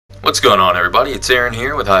What's going on, everybody? It's Aaron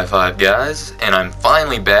here with High Five Guys, and I'm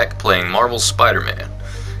finally back playing Marvel's Spider-Man.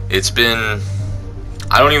 It's been...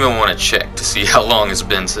 I don't even want to check to see how long it's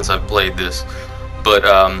been since I've played this, but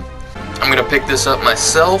I'm gonna pick this up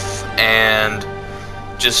myself and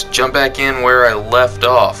just jump back in where I left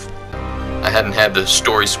off. I hadn't had the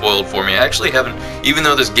story spoiled for me. I actually haven't, even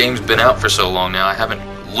though this game's been out for so long now, I haven't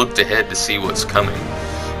looked ahead to see what's coming.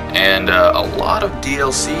 And a lot of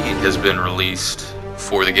DLC has been released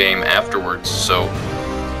for the game afterwards, so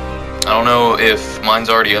I don't know if mine's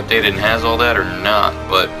already updated and has all that or not,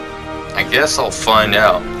 but I guess I'll find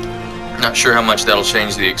out. Not sure how much that'll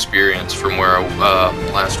change the experience from where I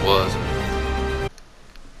last was.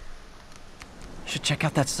 Should check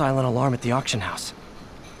out that silent alarm at the auction house.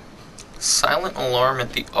 Silent alarm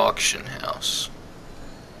at the auction house.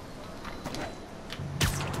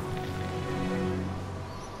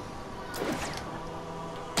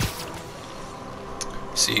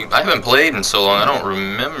 See, I haven't played in so long, I don't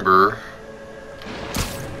remember.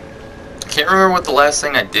 I can't remember what the last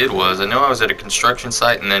thing I did was. I know I was at a construction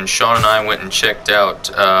site, and then Sean and I went and checked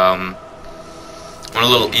out one of the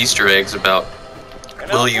little Easter eggs about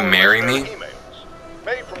 "Will you marry me?"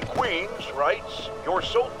 May from Queens writes, "You're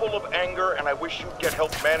so full of anger, and I wish you'd get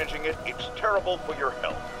help managing it. It's terrible for your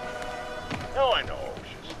health." Now I know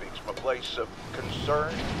she speaks from a place of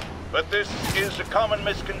concern, but this is a common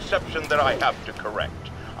misconception that I have to correct.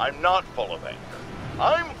 I'm not full of anger.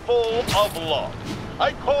 I'm full of love.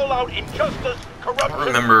 I call out injustice,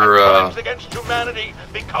 corruption, and crimes against humanity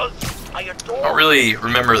because I adore. I don't really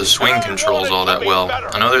remember the swing controls all that well.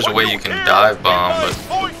 I know there's a way you can dive bomb,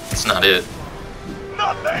 but it's not it.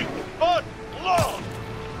 Nothing but love.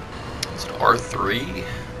 Is it R3?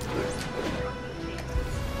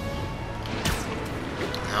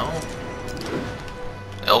 No.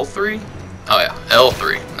 L3? Oh yeah,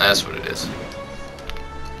 L3. That's what it is.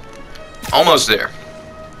 Almost there.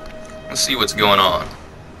 Let's see what's going on.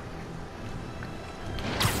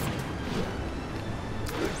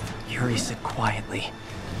 Yuri said quietly.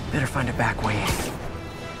 Better find a back way in.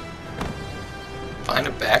 Find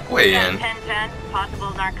a back way in? 10-10,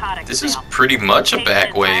 possible narcotics. This is pretty much a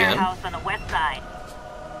back way in. House on the west side.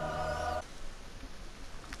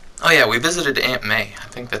 Oh yeah, we visited Aunt May. I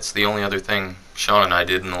think that's the only other thing Sean and I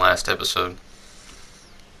did in the last episode.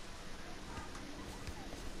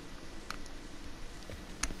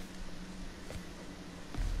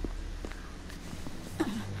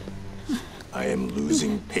 I am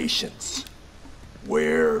losing patience.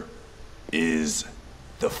 Where is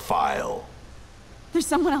the file? There's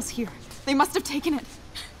someone else here. They must have taken it.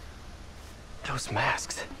 Those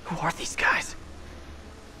masks. Who are these guys?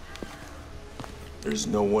 There's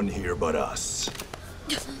no one here but us.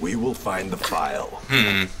 We will find the file.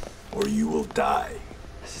 Or you will die.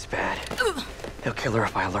 This is bad. They'll kill her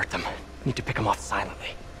if I alert them. Need to pick them off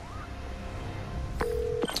silently.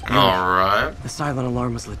 Alright. The silent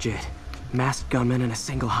alarm was legit. Masked gunmen and a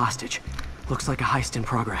single hostage. Looks like a heist in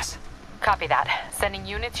progress. Copy that. Sending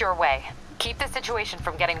units your way. Keep the situation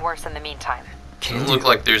from getting worse in the meantime. Doesn't look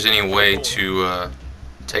like there's any way to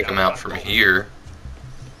take them out from here.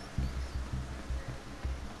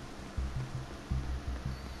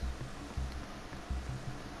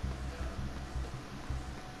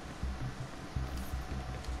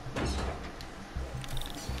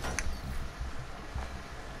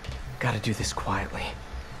 Gotta do this quietly.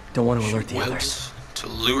 Don't want to alert the others. Whips to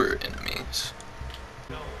lure enemies.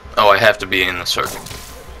 Oh, I have to be in the circle.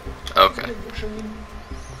 Okay.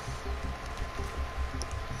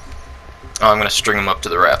 Oh, I'm gonna string them up to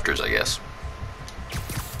the rafters, I guess.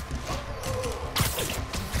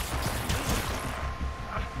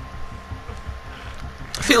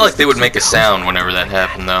 I feel like they would make a sound whenever that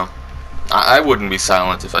happened, though. I wouldn't be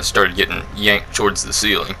silent if I started getting yanked towards the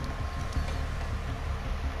ceiling.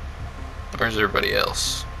 Where's everybody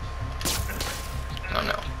else? Oh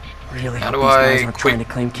no. Really How hope do these guys I aren't trying to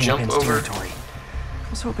claim jump Kingpin's over? territory. I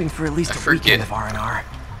was hoping for at least I a forget. weekend of R&R.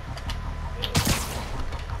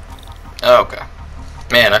 Okay.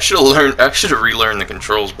 Man, I should have relearned the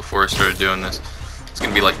controls before I started doing this. It's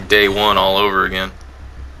gonna be like day one all over again.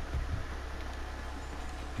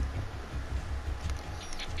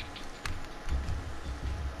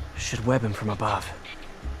 Should web him from above.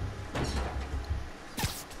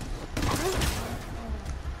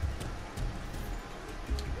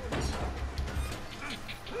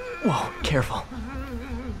 Whoa, careful.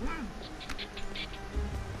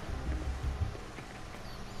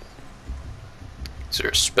 Is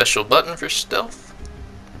there a special button for stealth?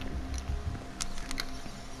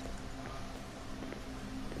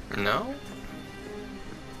 No?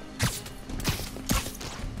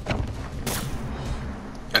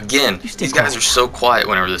 Again, these guys are so quiet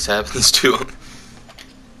whenever this happens to them.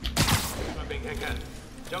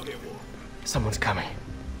 Someone's coming.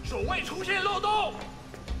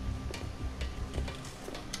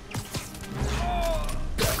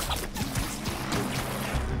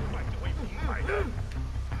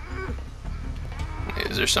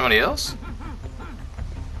 Is there somebody else?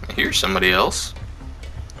 I hear somebody else.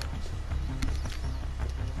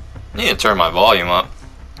 I need to turn my volume up.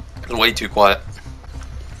 It's way too quiet.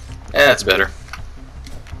 That's better.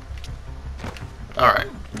 Alright,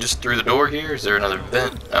 just through the door here. Is there another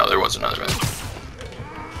vent? Oh, there was another vent.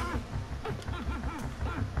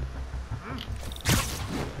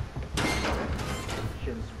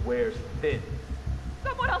 Wears thin.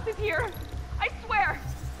 Someone else is here. I swear.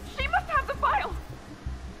 She must have the file.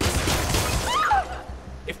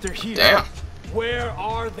 If they're here, Damn. where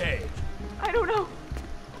are they? I don't know.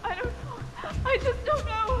 I don't know. I just don't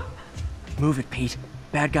know. Move it, Pete.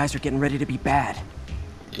 Bad guys are getting ready to be bad.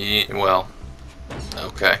 Yeah, well,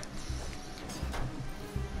 okay.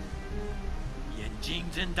 眼睛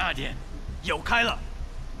睁大点，有开了。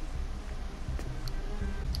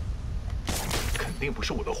肯定不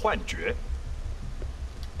是我的幻觉。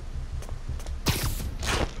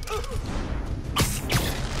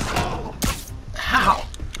 How?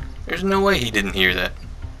 There's no way he didn't hear that.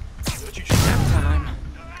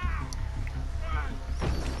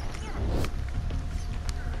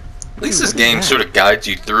 At least this game sort of guides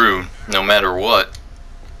you through, no matter what.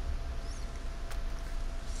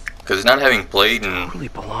 Because not having played in, Really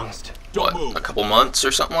belongs to what, a couple months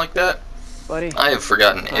or something like that, buddy. I have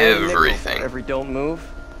forgotten everything. Every don't move.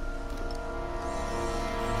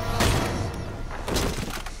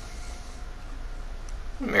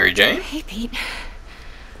 Mary Jane? Hey, Pete.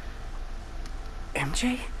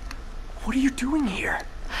 MJ? What are you doing here?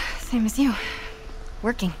 Same as you.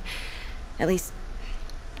 Working. At least,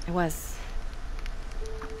 I was.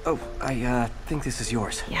 Oh, I think this is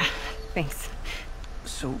yours. Yeah, thanks.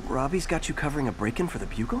 So, Robbie's got you covering a break-in for the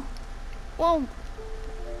Bugle? Well,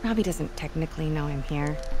 Robbie doesn't technically know I'm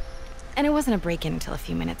here. And it wasn't a break-in until a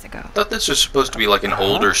few minutes ago. I thought this was supposed to be like an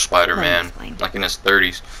older Spider-Man, explain. like in his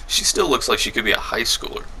 30s. She still looks like she could be a high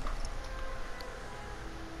schooler.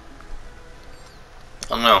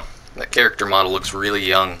 I don't know. That character model looks really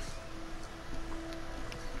young.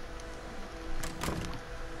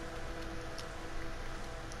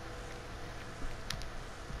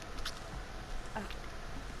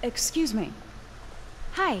 Excuse me.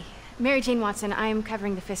 Hi, Mary Jane Watson. I'm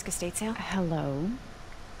covering the Fisk estate sale. Hello.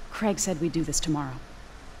 Craig said we'd do this tomorrow.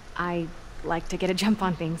 I like to get a jump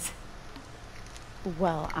on things.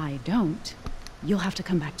 Well, I don't. You'll have to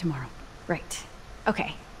come back tomorrow. Right.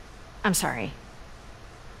 Okay. I'm sorry.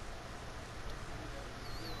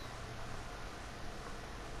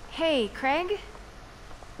 Hey, Craig?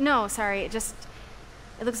 No, sorry, it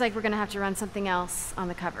looks like we're gonna have to run something else on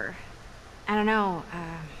the cover. I don't know,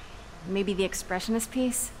 maybe the expressionist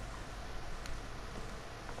piece?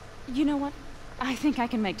 You know what? I think I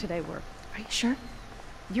can make today work. Are you sure?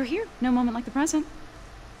 You're here. No moment like the present.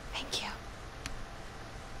 Thank you.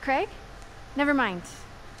 Craig? Never mind.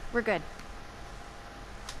 We're good.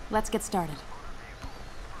 Let's get started.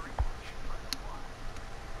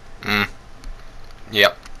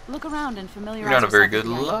 Yep. Look around and familiarize You're not a very yourself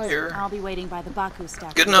good with the items. liar. I'll be waiting by the Baku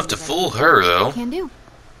statue. Good enough to fool her, though. Can do.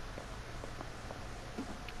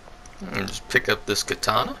 And just pick up this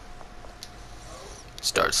katana.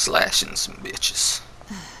 Start slashing some bitches.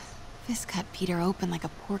 Fisk cut Peter open like a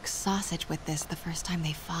pork sausage with this the first time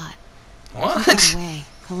they fought. What? He got away,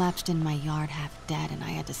 collapsed in my yard half dead, and I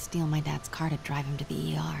had to steal my dad's car to drive him to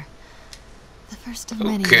the ER. The first of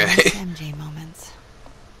many Okay. nice MJ moments.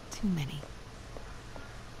 Too many.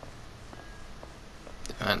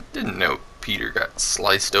 I didn't know Peter got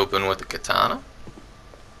sliced open with a katana.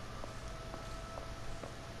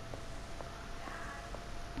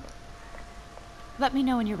 Let me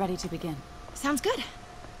know when you're ready to begin. Sounds good.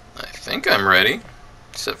 I think I'm ready,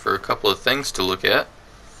 except for a couple of things to look at.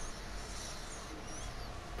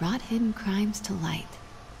 Brought hidden crimes to light.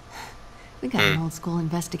 We got an old school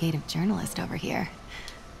investigative journalist over here.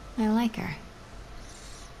 I like her.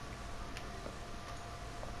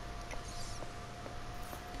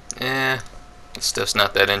 This stuff's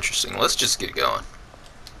not that interesting. Let's just get going.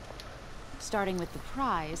 Starting with the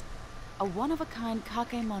prize, a one-of-a-kind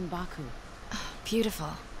Kakemon Baku.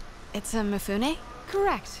 Beautiful. It's a Mifune?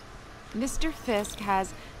 Correct. Mr. Fisk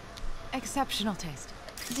has exceptional taste.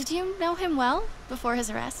 Did you know him well before his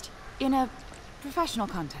arrest? In a professional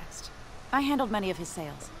context. I handled many of his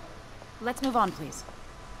sales. Let's move on, please.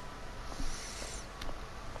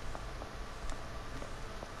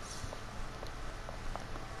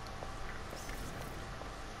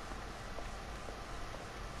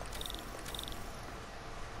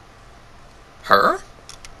 Her?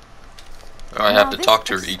 Or I have to talk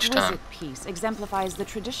to her each time. This piece exemplifies the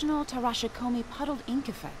traditional Tarashikomi puddled ink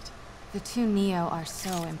effect. The two Neo are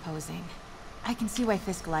so imposing. I can see why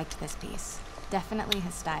Fisk liked this piece. Definitely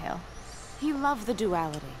his style. He loved the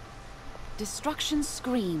duality. Destruction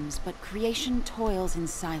screams, but creation toils in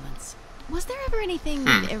silence. Was there ever anything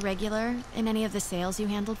irregular in any of the sales you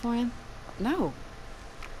handled for him? No.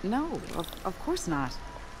 No, of course not.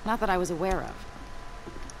 Not that I was aware of.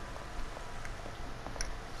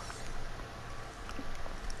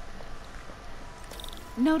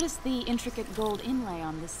 Notice the intricate gold inlay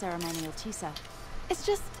on this ceremonial tea set. It's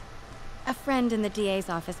just... a friend in the DA's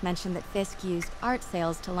office mentioned that Fisk used art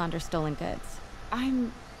sales to launder stolen goods.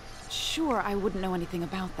 I'm sure I wouldn't know anything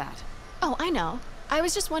about that. Oh, I know. I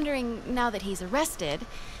was just wondering, now that he's arrested,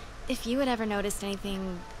 if you had ever noticed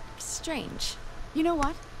anything strange. You know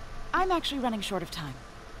what? I'm actually running short of time.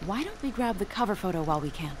 Why don't we grab the cover photo while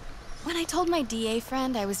we can? When I told my DA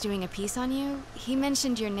friend I was doing a piece on you, he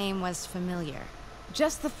mentioned your name was familiar.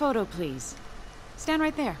 Just the photo, please. Stand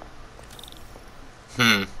right there.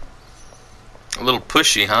 A little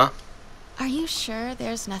pushy, huh? Are you sure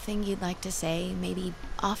there's nothing you'd like to say, maybe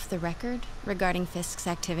off the record, regarding Fisk's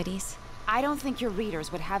activities? I don't think your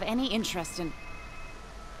readers would have any interest in...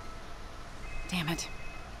 Damn it.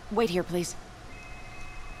 Wait here, please.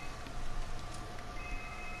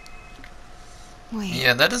 Wait.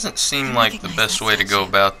 Yeah, that doesn't seem like the best way to go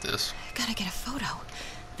about this. Gotta get a photo.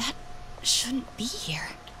 That shouldn't be here.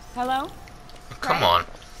 Hello? Come on.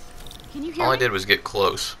 Can you hear me? All I did was get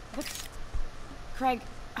close. But... Craig,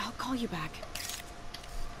 I'll call you back.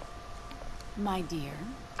 My dear,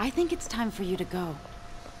 I think it's time for you to go.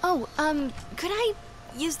 Oh, could I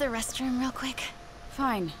use the restroom real quick?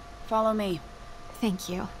 Fine. Follow me. Thank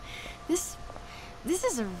you. This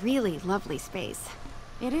is a really lovely space.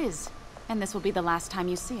 It is. And this will be the last time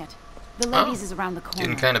you see it. The ladies is around the corner.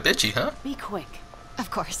 Getting kind of bitchy, huh? Be quick. Of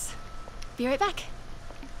course. Be right back.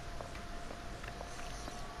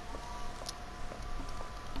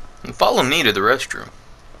 And follow me to the restroom.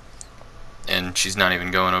 And she's not even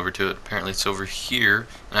going over to it. Apparently it's over here.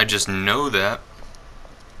 And I just know that.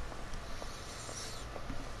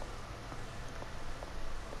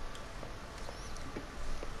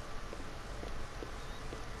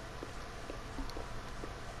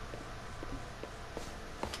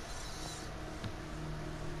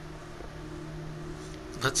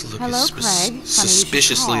 Let's look as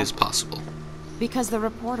suspiciously as possible. Because the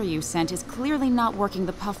reporter you sent is clearly not working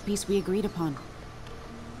the puff piece we agreed upon.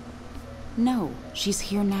 No, she's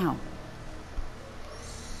here now.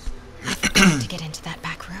 I've got to get into that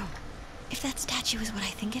back room. If that statue is what I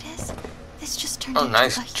think it is, this just turned into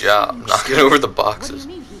nice a job huge... knocking over the boxes.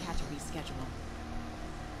 What do you mean he had to reschedule?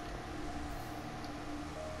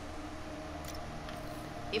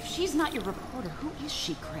 If she's not your reporter, who is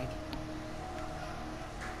she, Craig?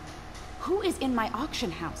 Who is in my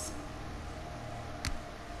auction house?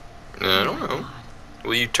 I don't know.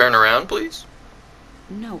 Will you turn around, please?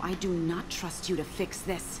 No, I do not trust you to fix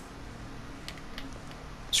this.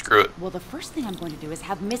 Screw it. Well, the first thing I'm going to do is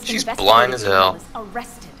have Miss She's blind as hell.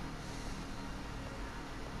 Arrested.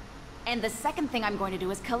 And the second thing I'm going to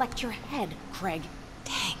do is collect your head, Craig.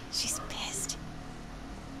 Dang, she's pissed.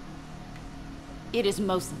 It is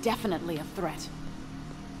most definitely a threat.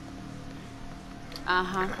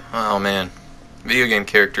 Uh-huh. Oh, man. Video game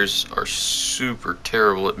characters are super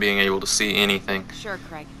terrible at being able to see anything. Sure,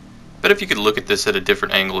 Craig. But if you could look at this at a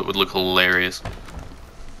different angle, it would look hilarious.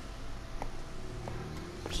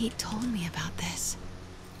 Pete told me about this.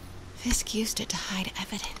 Fisk used it to hide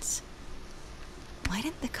evidence. Why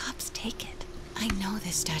didn't the cops take it? I know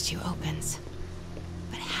this statue opens.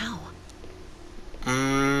 But how?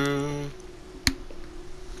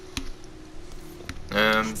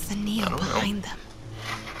 It's the Neo behind them.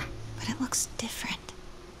 But it looks different.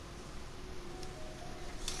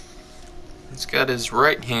 He's got his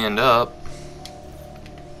right hand up.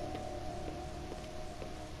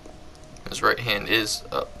 His right hand is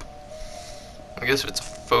up. I guess if it's a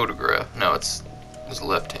photograph. No, it's his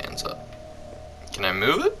left hand's up. Can I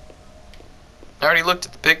move it? I already looked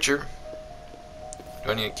at the picture.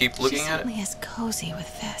 Do I need to keep looking at it? She certainly is cozy with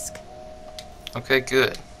Fisk. Okay,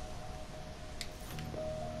 good.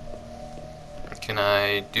 Can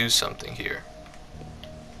I do something here?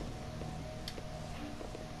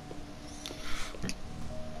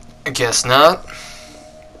 I guess not.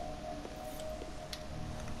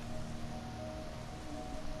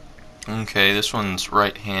 Okay, this one's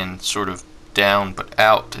right hand sort of down but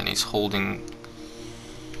out, and he's holding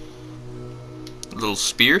a little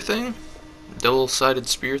spear thing? Double-sided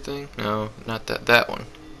spear thing? No, not that. That one.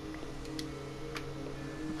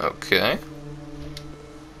 Okay.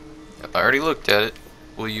 I already looked at it.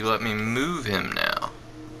 Will you let me move him now?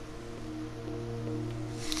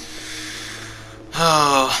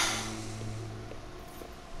 Oh.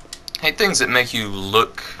 I hate things that make you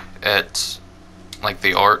look at like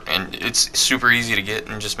the art and it's super easy to get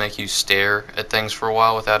and just make you stare at things for a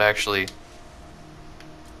while without actually...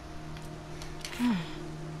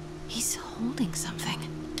 He's holding something.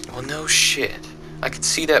 Well, no shit. I could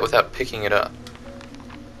see that without picking it up.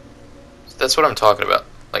 That's what I'm talking about.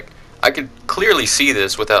 Like, I could clearly see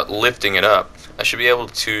this without lifting it up. I should be able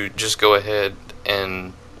to just go ahead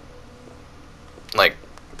and, like,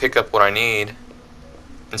 pick up what I need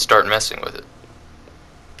and start messing with it.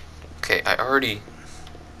 Okay, I already...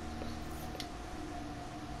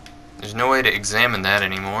 There's no way to examine that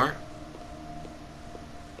anymore.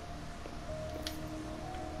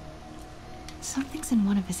 Something's in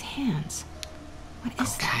one of his hands. What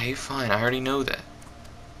is that? Okay, fine. I already know that.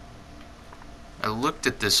 I looked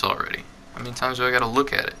at this already. How many times do I gotta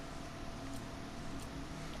look at it?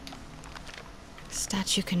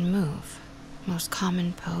 Statue can move. Most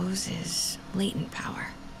common pose is latent power.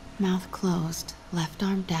 Mouth closed, left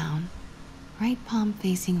arm down, right palm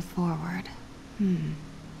facing forward. Can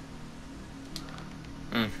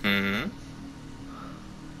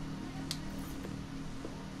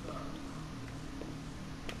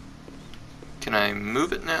I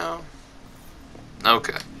move it now?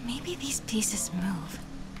 Okay. Maybe these pieces move.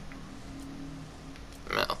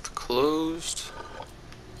 Mouth closed.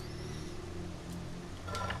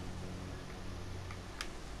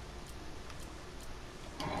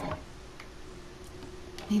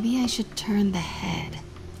 Maybe I should turn the head.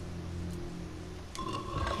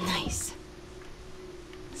 Nice.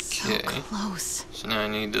 So Okay. close. So now I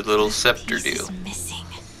need the little scepter Piece deal. is missing.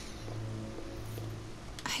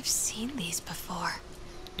 I've seen these before.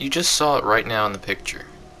 You just saw it right now in the picture.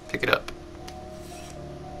 Pick it up.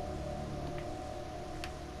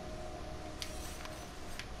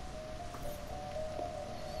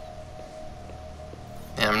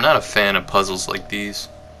 Yeah, I'm not a fan of puzzles like these.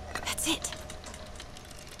 That's it.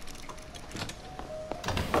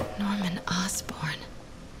 Norman Osborn.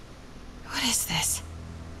 What is this?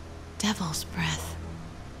 Devil's breath.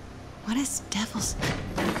 What is devil's...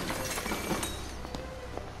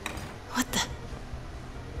 What the...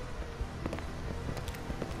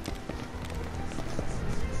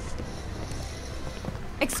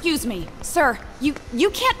 Excuse me, sir. You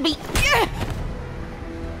can't be...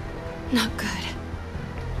 Not good.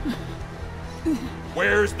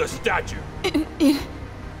 Where's the statue?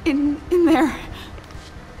 In there.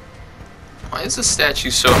 Why is the statue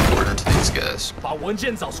so important to these guys? 把文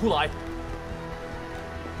件找出来。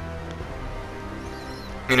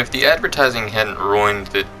 I mean, if the advertising hadn't ruined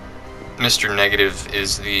that Mr. Negative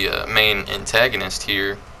is the main antagonist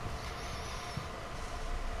here,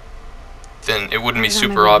 then it wouldn't be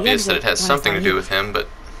super obvious that it has something to do with him, but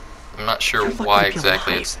I'm not sure why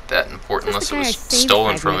exactly it's that important unless it was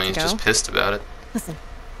stolen from him and he's just pissed about it. Listen,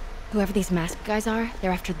 whoever these masked guys are,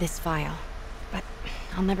 they're after this file. But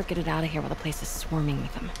I'll never get it out of here while the place is swarming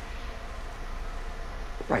with them.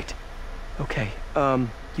 Right. Okay,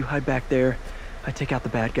 you hide back there. I take out the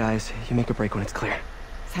bad guys. You make a break when it's clear.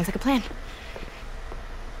 Sounds like a plan.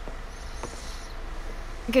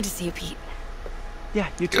 Good to see you, Pete. Yeah,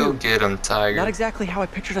 you too. Go get him, Tiger. Not exactly how I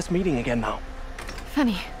pictured us meeting again, though.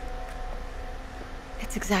 Funny.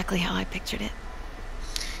 It's exactly how I pictured it.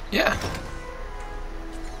 Yeah.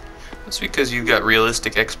 That's because you've got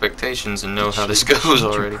realistic expectations and know how this goes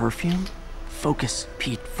already. Perfume? Focus,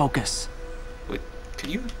 Pete, focus. Wait, could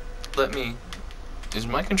you let me... Is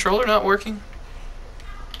my controller not working?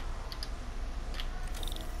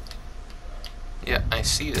 Yeah, I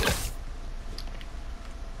see that.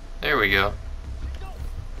 There we go.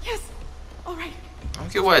 Yes. All right. I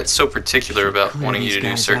don't get why it's so particular about wanting you to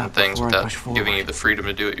do certain things before I without push forward. giving you the freedom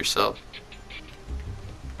to do it yourself.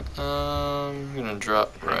 I'm gonna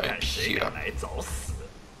drop right here.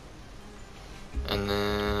 And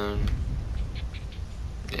then...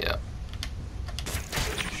 Yeah.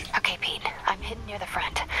 Okay, Pete. I'm hidden near the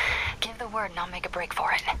front. Give the word and I'll make a break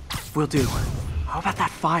for it. Will do. How about that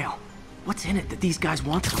file? What's in it that these guys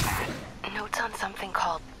want so bad? Notes on something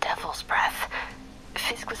called Devil's Breath.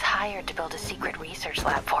 Fisk was hired to build a secret research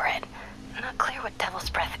lab for it. Not clear what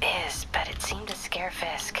Devil's Breath is, but it seemed to scare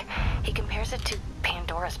Fisk. He compares it to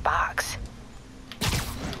Pandora's box.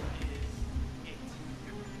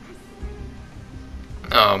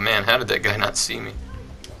 Oh man, how did that guy not see me?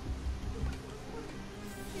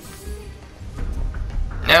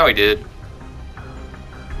 Now he did.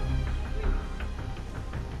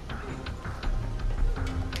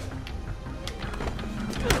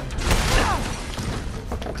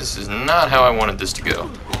 This This is not how I wanted this to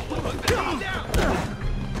go.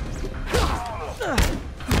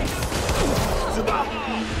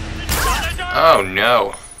 Oh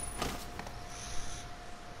no.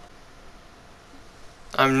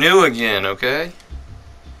 I'm new again, okay?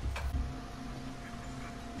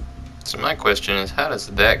 So my question is, how does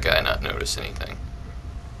that guy not notice anything?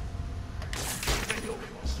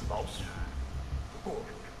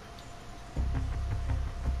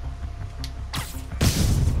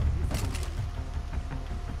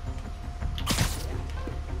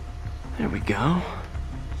 There we go.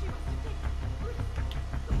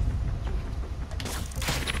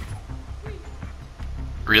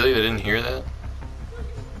 Really? They didn't hear that?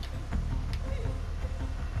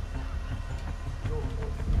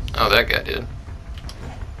 Oh, that guy did.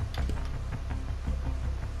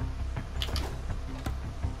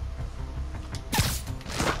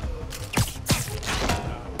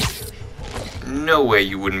 No way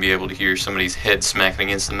you wouldn't be able to hear somebody's head smacking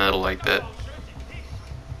against the metal like that.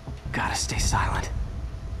 Gotta stay silent.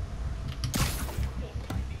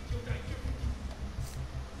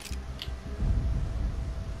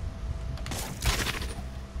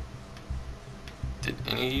 Did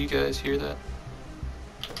any of you guys hear that?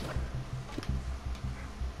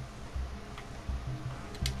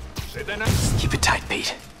 Keep it tight,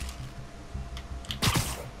 Pete.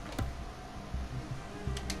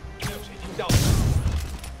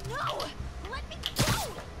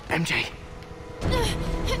 MJ.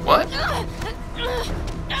 What?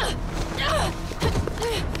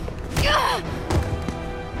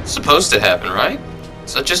 It's supposed to happen, right?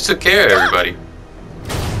 So I just took care of everybody.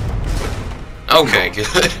 Okay, good.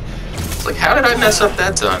 It's like, how did I mess up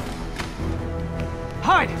that time?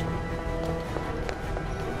 Hide!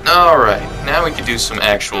 Alright, now we can do some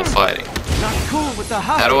actual fighting. Not cool with the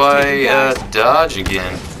How do I dodge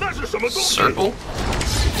again? Circle?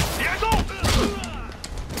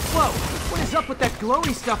 Whoa, what is up with that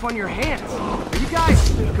glowy stuff on your hands? Are you guys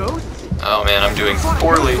ghosts? Oh man, I'm doing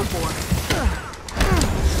poorly.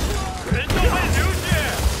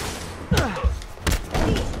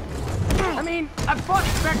 I mean, I've fought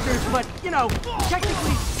specters, but, you know,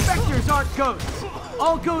 technically specters aren't ghosts.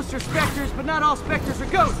 All ghosts are specters, but not all specters are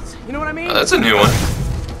ghosts. You know what I mean? Oh, that's a new one.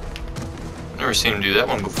 Never seen him do that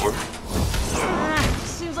one before.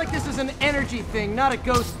 Seems like this is an energy thing, not a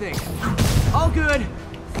ghost thing. All good.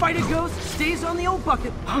 Fight a ghost, stays on the old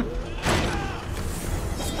bucket.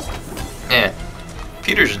 Man,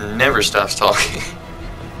 Peters never stops talking.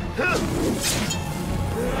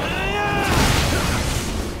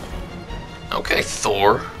 Okay,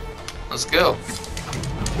 Thor. Let's go.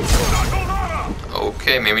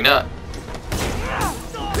 Okay, maybe not.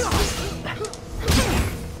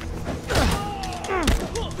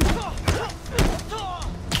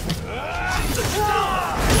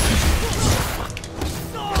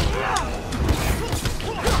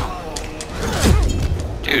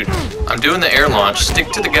 Dude, I'm doing the air launch.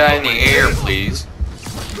 Stick to the guy in the air, please.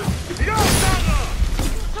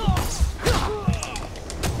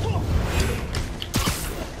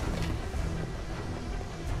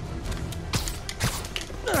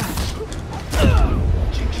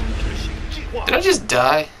 Did I just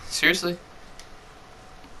die? Seriously?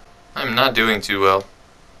 I'm not doing too well.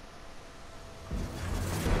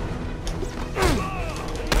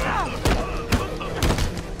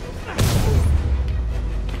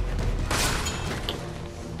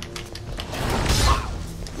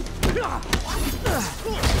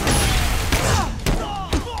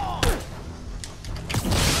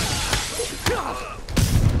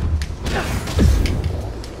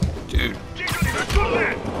 Dude.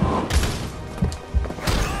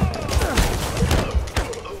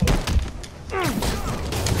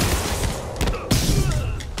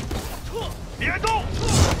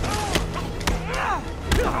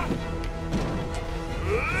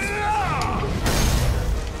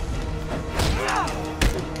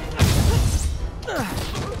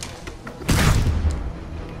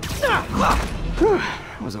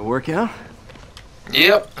 Was it a workout?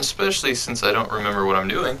 Yep, especially since I don't remember what I'm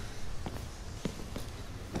doing.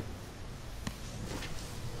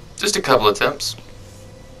 Just a couple attempts.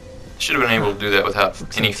 Should have been able to do that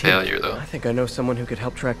without any failure, though. I think I know someone who could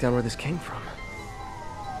help track down where this came from.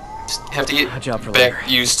 Just have to get back later.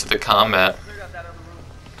 Used to the combat.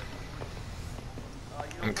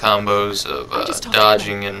 And combos of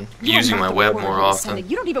dodging and using my web more often.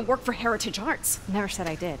 You don't even work for Heritage Arts. Never said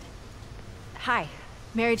I did. Hi,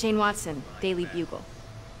 Mary Jane Watson, Daily Bugle.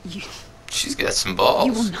 She's got some balls.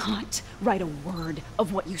 You will not write a word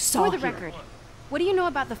of what you saw For the here. record, what do you know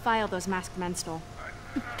about the file those masked men stole?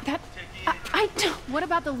 That... I don't. What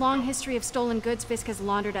about the long history of stolen goods Fisk has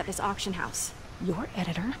laundered at this auction house? Your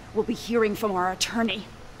editor will be hearing from our attorney.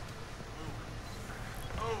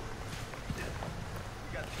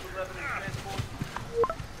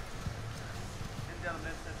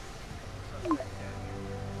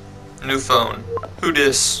 New phone. Who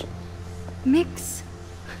dis? Mix.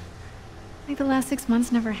 Like the last 6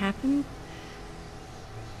 months never happened?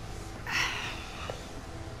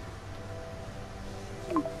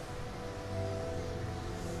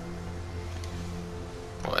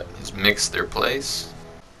 What? Is Mix their place?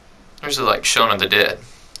 There's like Shaun of the Dead.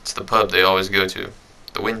 It's the pub they always go to.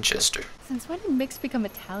 The Winchester. Since when did Mix become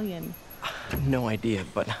Italian? No idea,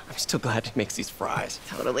 but I'm still glad he makes these fries.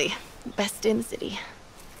 Totally. Best in the city.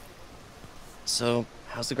 So,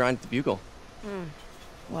 how's the grind at the Bugle?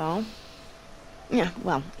 Well,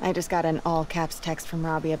 I just got an all-caps text from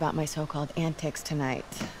Robbie about my so-called antics tonight.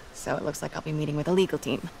 So it looks like I'll be meeting with a legal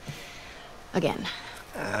team. Again.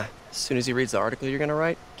 As soon as he reads the article you're gonna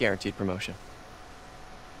write, guaranteed promotion.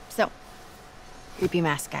 So, creepy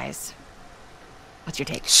mask guys. What's your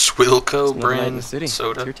take? Swilco It's another night in the brand city.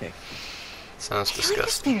 soda. What's your take? Sounds I feel like there's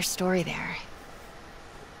disgusting. bigger story there.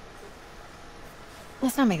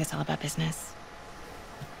 Let's not make this all about business.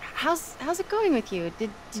 How's it going with you?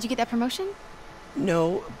 Did you get that promotion?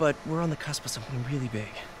 No, but we're on the cusp of something really big.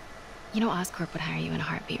 You know Oscorp would hire you in a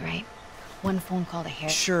heartbeat, right? One phone call to hair.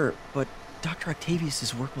 Sure, but Dr.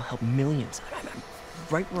 Octavius' work will help millions. I'm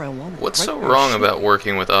right where I want it. What's right so where I wrong should. about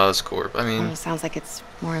working with Oscorp? I mean, Well, sounds like it's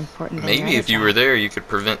more important than maybe your if you other were job. there, you could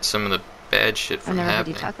prevent some of the bad shit I've from never heard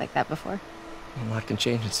you happening. talk like that before. A lot can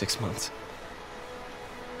change in 6 months.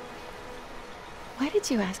 Why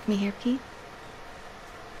did you ask me here, Pete?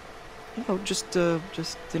 You know, just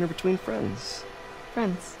dinner between friends.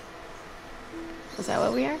 Friends. Is that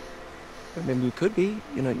what we are? Or maybe we could be,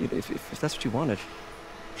 you know, if that's what you wanted.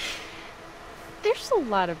 There's a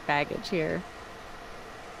lot of baggage here.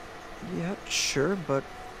 Yeah, sure, but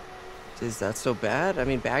is that so bad? I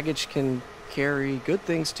mean, baggage can carry good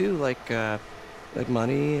things too, like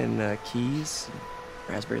money and keys, and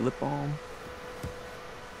raspberry lip balm.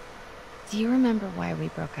 Do you remember why we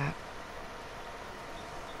broke up?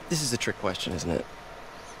 This is a trick question, isn't it?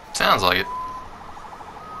 Sounds like it.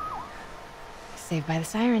 Saved by the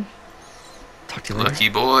siren. Talk to you later. Lucky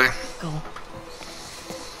boy. Go.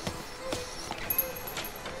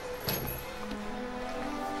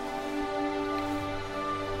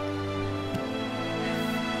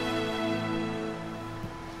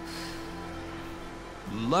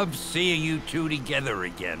 Love seeing you two together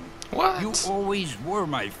again. What? You always were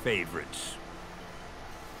my favorites.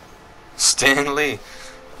 Stan Lee.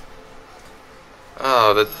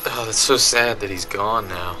 Oh, that's so sad that he's gone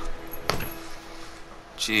now.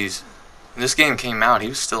 Jeez. When this game came out, he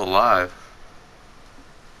was still alive.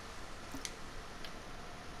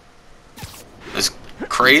 It's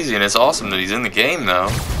crazy and it's awesome that he's in the game, though.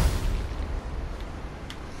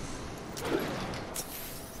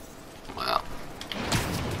 Wow.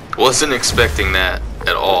 Wasn't expecting that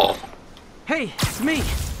at all. Hey, it's me.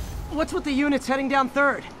 What's with the units heading down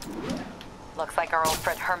 3rd? Looks like our old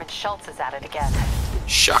friend Herman Schultz is at it again.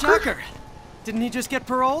 Shocker. Didn't he just get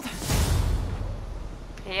paroled?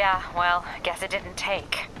 Yeah, well, guess it didn't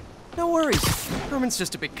take. No worries. Herman's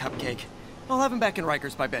just a big cupcake. I'll have him back in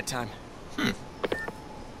Rikers by bedtime.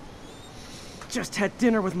 Just had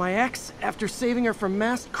dinner with my ex after saving her from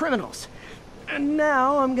masked criminals. And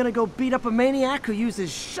now I'm gonna go beat up a maniac who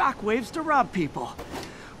uses shockwaves to rob people.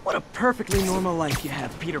 What a perfectly normal life you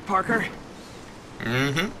have, Peter Parker.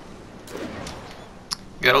 Mm-hmm.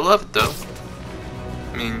 Gotta love it, though.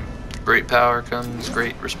 I mean, great power comes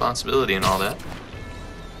great responsibility and all that.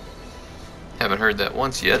 Haven't heard that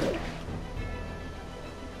once yet.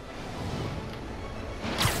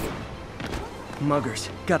 Muggers.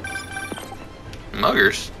 Got...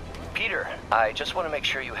 Muggers? Peter, I just want to make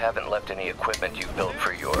sure you haven't left any equipment you built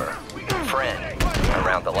for your friend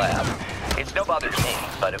around the lab. It's no bother to me,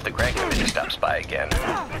 but if the Greg committee stops by again...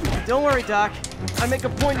 Don't worry, Doc. I make a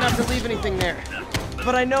point not to leave anything there.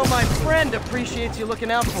 But I know my friend appreciates you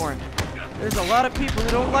looking out for him. There's a lot of people who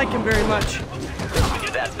don't like him very much.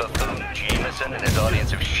 That buffoon Jameson and his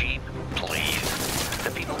audience of sheep, please.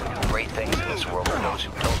 The people who do great things in this world are those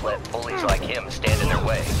who don't let bullies like him stand in their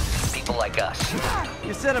way. People like us.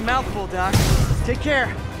 You said a mouthful, Doc. Take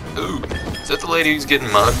care. Ooh, is that the lady who's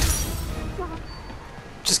getting mugged?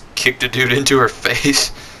 Just kicked a dude into her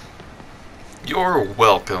face. You're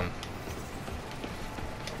welcome.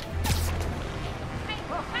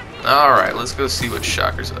 Alright, let's go see what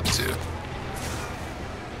Shocker's up to.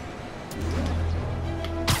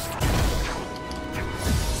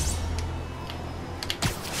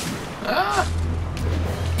 Ah!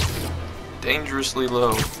 Dangerously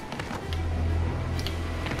low.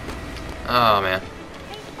 Oh man.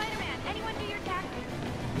 Hey, Spider-Man, anyone do your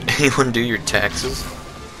taxes? Anyone do your taxes?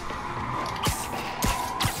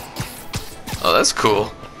 Oh, that's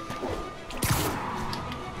cool.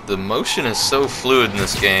 The motion is so fluid in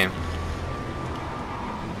this game.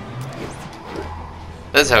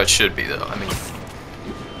 That's how it should be, though. I mean,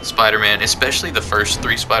 Spider-Man, especially the first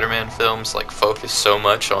 3 Spider-Man films, like focus so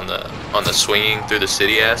much on the swinging through the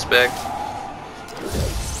city aspect.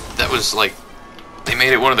 That was like, they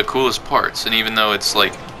made it one of the coolest parts. And even though it's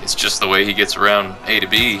like, it's just the way he gets around A to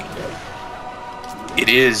B, it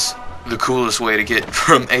is the coolest way to get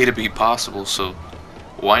from A to B possible. So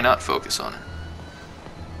why not focus on it?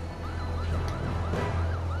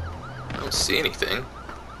 I don't see anything.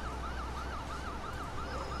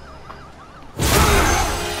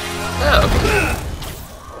 Oh.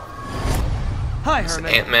 Hi, It's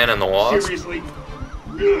Herman. Ant-Man and the Wasp. Seriously?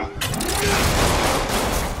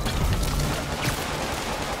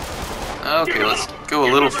 Okay, let's go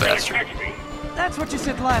a little faster. That's what you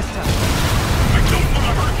said last time. I don't want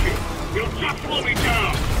to hurt you. You'll just slow me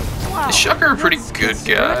down. Wow. Is Shucker a pretty that's good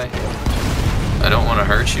considerate. guy? I don't want to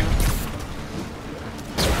hurt you.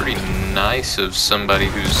 It's pretty nice of somebody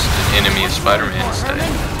who's an enemy of Spider-Man to say.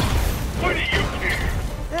 Why do you care?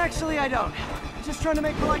 Actually, I don't. Just trying to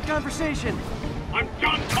make polite conversation. I'm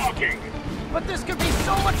done talking. But this could be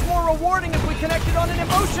so much more rewarding if we connected on an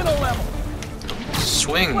emotional level.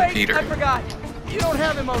 Swing, Wait, Peter. I forgot. You don't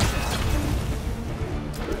have emotions.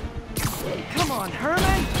 Come on,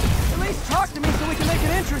 Herman. At least talk to me so we can make it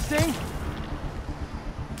interesting.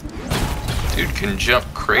 Dude can jump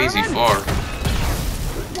crazy far.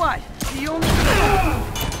 What? The only...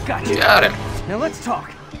 Gotcha. Got him. Now let's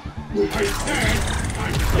talk.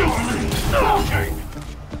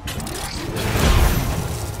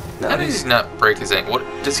 How does he not break his ankle? What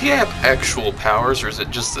does he have actual powers, or is it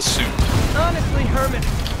just the suit? Honestly, Herman,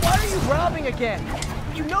 why are you robbing again?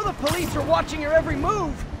 You know the police are watching your every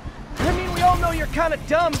move. I mean, we all know you're kind of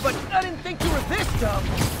dumb, but I didn't think you were this dumb.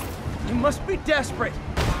 You must be desperate,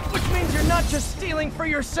 which means you're not just stealing for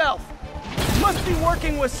yourself. You must be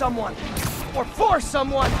working with someone, or for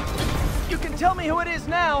someone. You can tell me who it is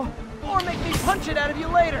now, or make me punch it out of you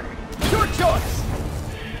later. Your choice.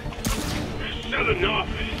 Said enough.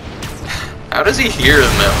 How does he hear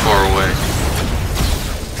them that far away?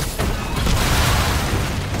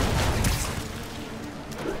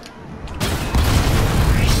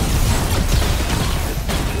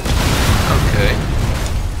 Okay.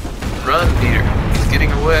 Run, Peter. He's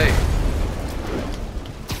getting away.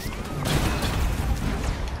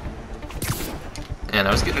 Man,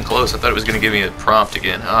 I was getting close. I thought it was going to give me a prompt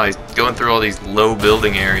again. Oh, he's going through all these low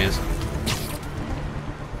building areas.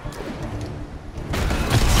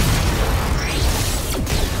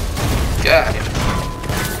 Got him.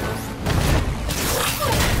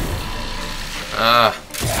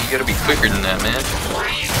 You gotta be quicker than that, man.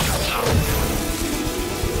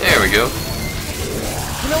 There we go.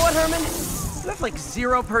 You know what, Herman? You have like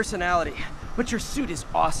 0 personality, but your suit is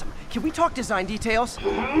awesome. Can we talk design details?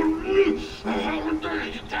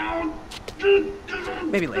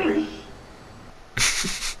 Maybe later.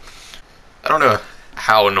 I don't know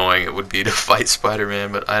how annoying it would be to fight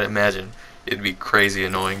Spider-Man, but I'd imagine it'd be crazy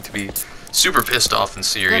annoying to be super pissed off and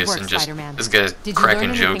serious work, and just Spider-Man. this guy's Did you cracking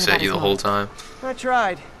learn jokes anything at you the about whole his time. I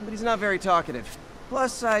tried, but he's not very talkative.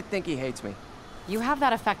 Plus, I think he hates me. You have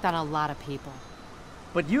that effect on a lot of people.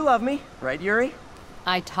 But you love me, right, Yuri?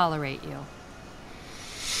 I tolerate you.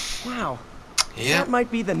 Wow. Yeah. That might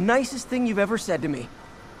be the nicest thing you've ever said to me.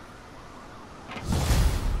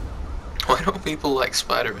 Why don't people like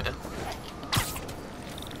Spider-Man?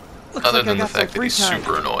 Looks Other like than I the got some fact that free he's time.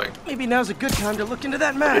 super annoying. Maybe now's a good time to look into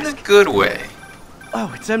that In a mask. good way.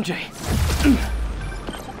 Oh, it's MJ.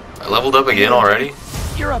 I leveled up again already?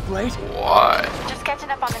 You're up late. Why? Just catching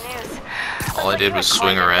up on the news. All I did was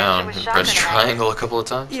swing around and press triangle a couple of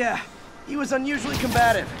times. Yeah, he was unusually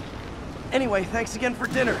combative. Anyway, thanks again for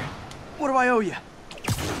dinner. What do I owe you?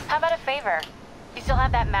 How about a favor? You still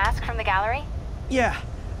have that mask from the gallery? Yeah,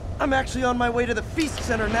 I'm actually on my way to the F.E.A.S.T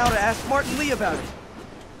Center now to ask Martin Lee about it.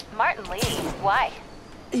 Martin Lee? Why?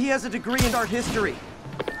 He has a degree in art history.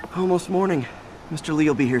 Almost morning. Mr. Lee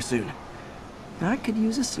will be here soon. I could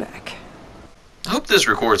use a snack. I hope this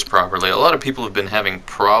records properly. A lot of people have been having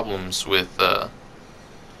problems with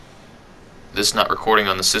this not recording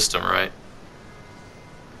on the system, right?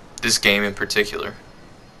 This game in particular.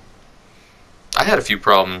 I had a few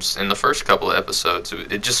problems in the first couple of episodes.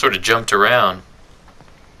 It just sort of jumped around.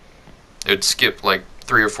 It would skip like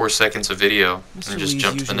 3 or 4 seconds of video and just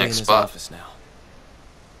jump to the next spot. Now.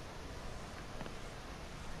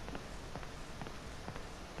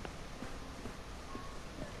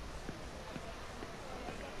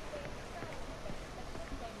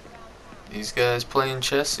 These guys playing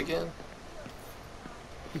chess again?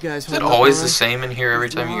 You guys Is it always the same in here every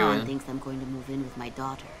time you go in? thinks I'm going to move in with my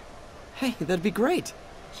daughter. Hey, that'd be great.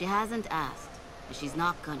 She hasn't asked, but she's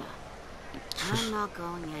not gonna. I'm not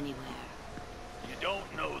going anywhere. You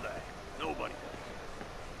don't know that. Nobody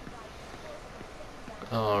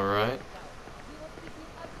does. Alright.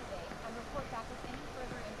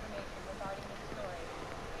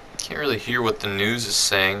 Can't really hear what the news is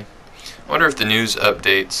saying. I wonder if the news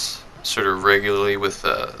updates sort of regularly with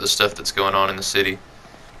the stuff that's going on in the city.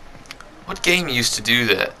 What game used to do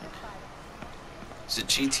that? Is it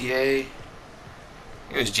GTA? I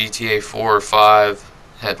think it was GTA 4 or 5.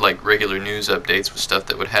 Had like regular news updates with stuff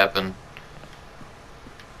that would happen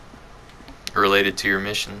related to your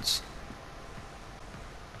missions.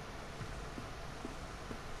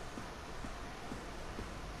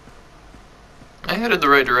 I headed the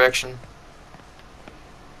right direction.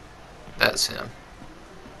 That's him.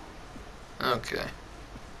 Okay.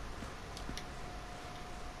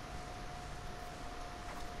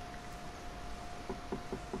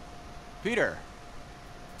 Peter,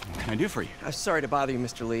 what can I do for you? I'm sorry to bother you,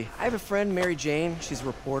 Mr. Lee. I have a friend, Mary Jane. She's a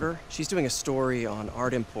reporter. She's doing a story on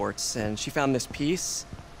art imports, and she found this piece.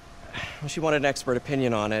 She wanted an expert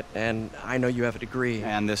opinion on it, and I know you have a degree.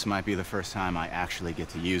 And this might be the first time I actually get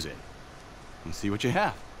to use it. Let's see what you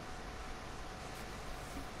have.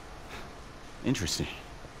 Interesting.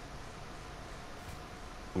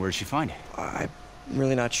 Where'd she find it? I'm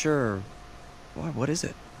really not sure. Why, what is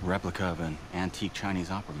it? Replica of an antique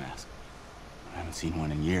Chinese opera mask. I haven't seen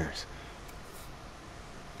one in years.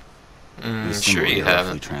 This sure you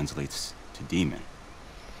haven't. Translates to demon.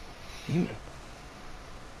 Demon?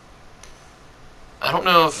 I don't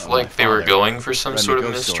know if like they were going for some sort of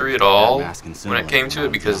mystery at all when it came to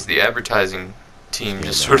it, because the advertising team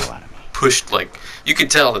just sort of pushed, like, you could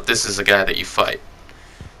tell that this is a guy that you fight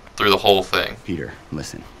through the whole thing. Peter,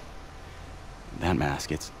 listen. That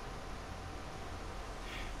mask, it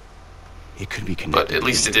could be connected. But at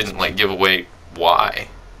least it didn't like give away why.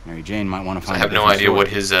 Mary Jane might want to find. I have no idea what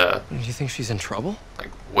his Do you think she's in trouble? Like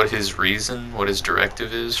what his reason, what his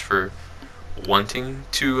directive is for wanting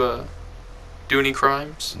to do any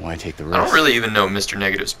crimes. Why take the risk? I don't really even know Mr.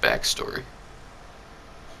 Negative's backstory.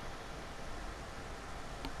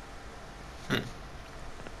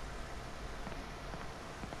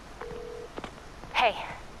 Hey.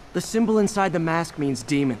 The symbol inside the mask means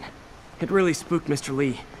demon. It really spooked Mr.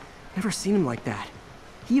 Lee. Never seen him like that.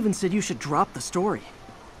 He even said you should drop the story.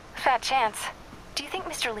 Fat chance. Do you think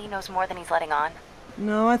Mr. Lee knows more than he's letting on?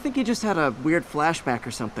 No, I think he just had a weird flashback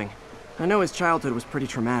or something. I know his childhood was pretty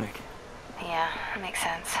traumatic. Yeah, that makes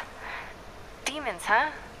sense. Demons, huh?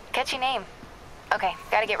 Catchy name. Okay,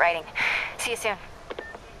 gotta get writing. See you soon.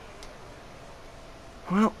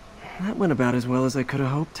 Well, that went about as well as I could have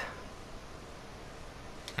hoped.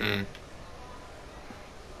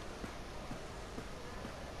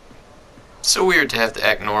 So weird to have to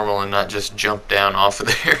act normal and not just jump down off of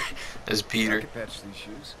there as Peter. I could patch these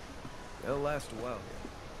shoes. They'll last a while here.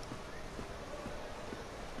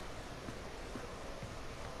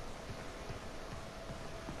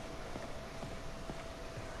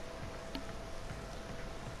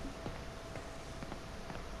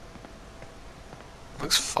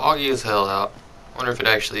 Looks foggy as hell out. Wonder if it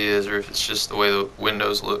actually is, or if it's just the way the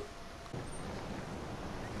windows look.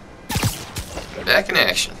 Back in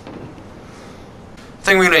action. I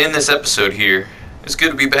think we're going to end this episode here. It's good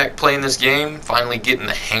to be back playing this game, finally getting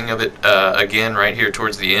the hang of it again right here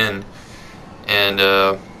towards the end, and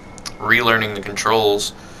relearning the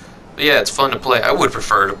controls. But yeah, it's fun to play. I would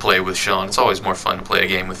prefer to play with Sean. It's always more fun to play a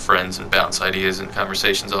game with friends and bounce ideas and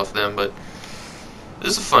conversations off them, but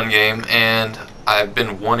this is a fun game, and I've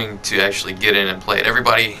been wanting to actually get in and play it.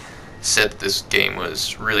 Everybody said that this game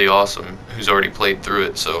was really awesome who's already played through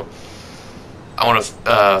it, so I want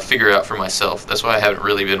to figure out for myself. That's why I haven't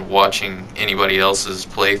really been watching anybody else's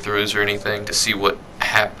playthroughs or anything to see what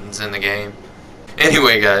happens in the game.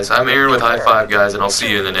 Anyway, guys, I'm Aaron with High Five Guys, and I'll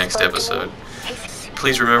see you in the next episode.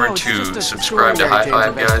 Please remember to subscribe to High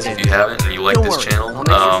Five Guys if you haven't and you like this channel. And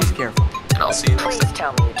I'll see you next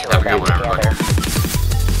time. Have a good one, everybody.